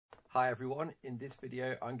Hi everyone, in this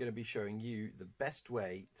video I'm going to be showing you the best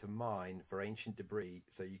way to mine for ancient debris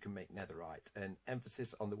so you can make netherite, and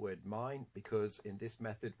emphasis on the word mine because in this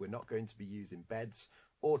method we're not going to be using beds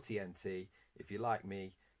or TNT. If you're like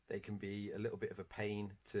me, they can be a little bit of a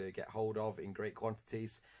pain to get hold of in great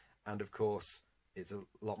quantities, and of course it's a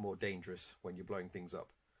lot more dangerous when you're blowing things up.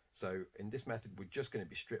 So in this method we're just going to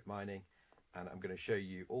be strip mining, and I'm going to show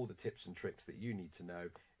you all the tips and tricks that you need to know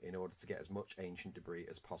in order to get as much ancient debris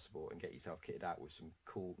as possible and get yourself kitted out with some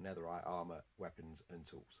cool netherite armor, weapons and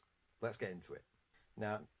tools. Let's get into it.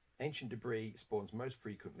 Now, ancient debris spawns most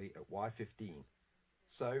frequently at Y15,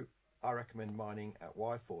 so I recommend mining at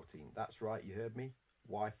Y14. That's right, you heard me,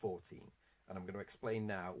 Y14, and I'm going to explain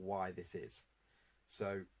now why this is.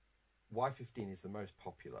 So Y15 is the most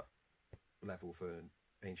popular level for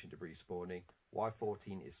ancient debris spawning.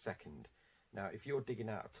 Y14 is second. Now, if you're digging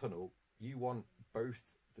out a tunnel, you want both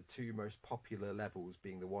the two most popular levels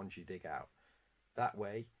being the ones you dig out. That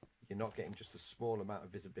way, you're not getting just a small amount of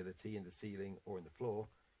visibility in the ceiling or in the floor.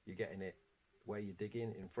 You're getting it where you're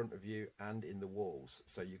digging, in front of you and in the walls.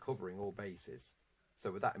 So you're covering all bases.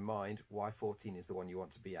 So with that in mind, Y14 is the one you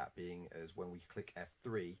want to be at, being as when we click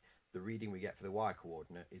F3, the reading we get for the Y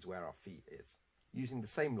coordinate is where our feet is. Using the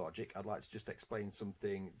same logic, I'd like to just explain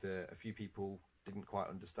something that a few people didn't quite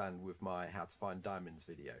understand with my how to find diamonds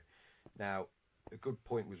video. Now, a good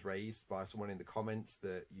point was raised by someone in the comments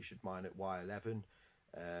that you should mine at Y11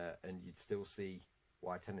 and you'd still see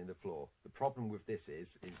Y10 in the floor. The problem with this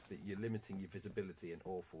is that you're limiting your visibility an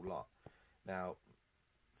awful lot. Now,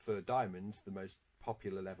 for diamonds, the most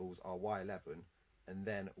popular levels are Y11 and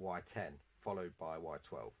then Y10, followed by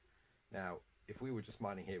Y12. Now, if we were just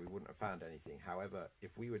mining here, we wouldn't have found anything. However,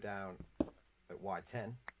 if we were down at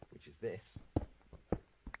Y10, which is this,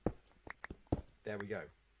 there we go.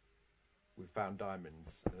 We've found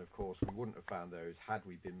diamonds, and of course we wouldn't have found those had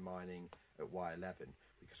we been mining at Y11,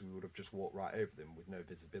 because we would have just walked right over them with no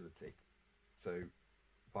visibility. So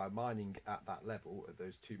by mining at that level, at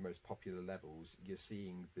those two most popular levels, you're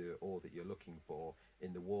seeing the ore that you're looking for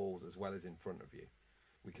in the walls as well as in front of you.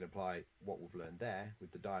 We can apply what we've learned there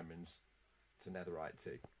with the diamonds to netherite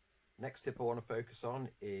too. Next tip I want to focus on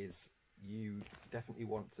is you definitely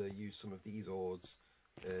want to use some of these ores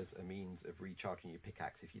as a means of recharging your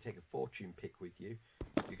pickaxe. If you take a fortune pick with you,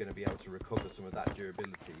 you're going to be able to recover some of that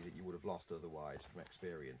durability that you would have lost otherwise from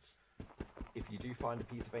experience. If you do find a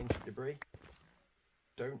piece of ancient debris,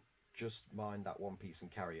 don't just mine that one piece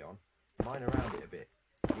and carry on. Mine around it a bit.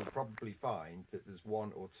 You'll probably find that there's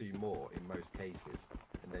one or two more in most cases,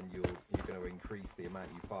 and then you're going to increase the amount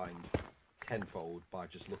you find tenfold by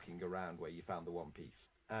just looking around where you found the one piece.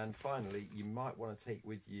 And finally, you might want to take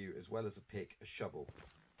with you, as well as a pick, a shovel,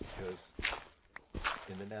 because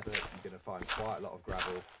in the nether you're going to find quite a lot of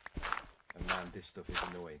gravel, and man, this stuff is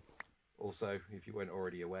annoying. Also, if you weren't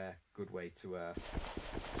already aware, good way to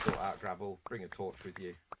sort out gravel, bring a torch with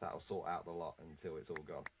you. That'll sort out the lot until it's all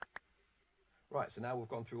gone. Right, so now we've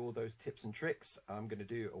gone through all those tips and tricks, I'm going to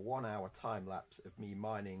do a 1 hour time lapse of me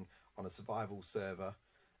mining on a survival server,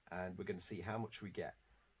 and we're going to see how much we get.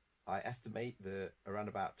 I estimate that around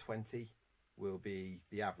about 20 will be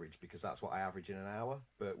the average, because that's what I average in an hour,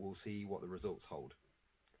 but we'll see what the results hold.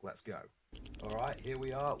 Let's go. Alright, here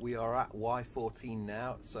we are. We are at Y14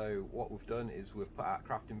 now. So what we've done is we've put out a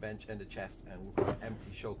crafting bench and a chest, and we've got an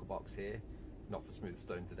empty shulker box here, not for smooth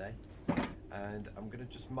stone today. And I'm going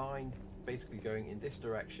to just mine, basically going in this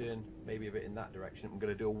direction, maybe a bit in that direction. I'm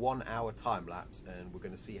going to do a 1 hour time lapse, and we're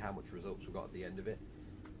going to see how much results we've got at the end of it.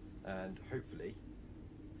 And hopefully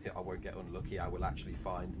I won't get unlucky. I will actually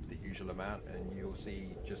find the usual amount, and you'll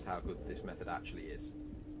see just how good this method actually is.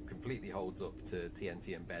 Completely holds up to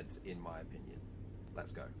TNT and beds, in my opinion.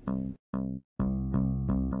 Let's go.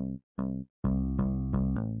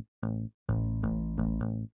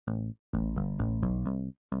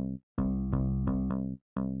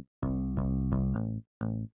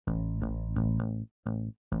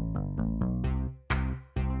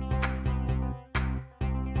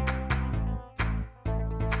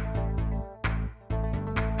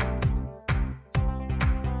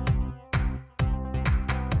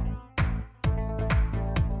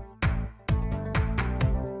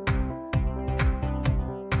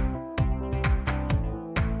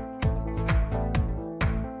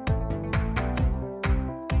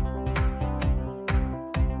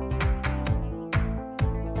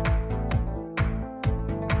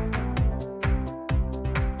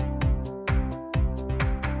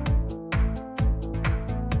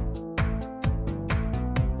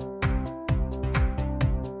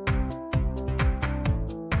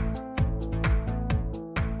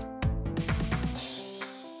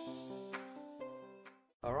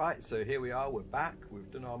 Alright, so here we are, we're back, we've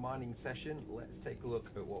done our mining session. Let's take a look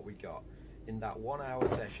at what we got. In that 1 hour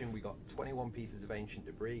session we got 21 pieces of ancient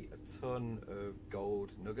debris, a ton of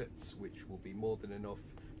gold nuggets, which will be more than enough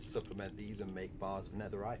to supplement these and make bars of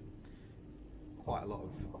netherite. Quite a lot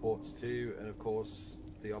of quartz too, and of course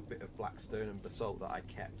the odd bit of blackstone and basalt that I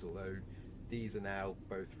kept, although these are now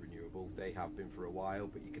both renewable. They have been for a while,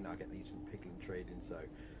 but you can now get these from Piglin Trading, so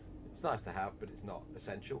it's nice to have, but it's not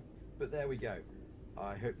essential. But there we go.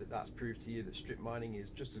 I hope that that's proved to you that strip mining is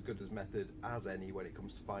just as good as method as any when it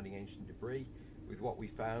comes to finding ancient debris. With what we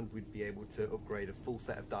found, we'd be able to upgrade a full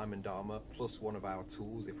set of diamond armor plus one of our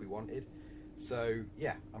tools if we wanted. So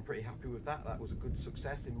yeah, I'm pretty happy with that. That was a good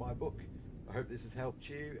success in my book. I hope this has helped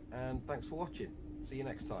you, and thanks for watching. See you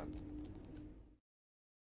next time.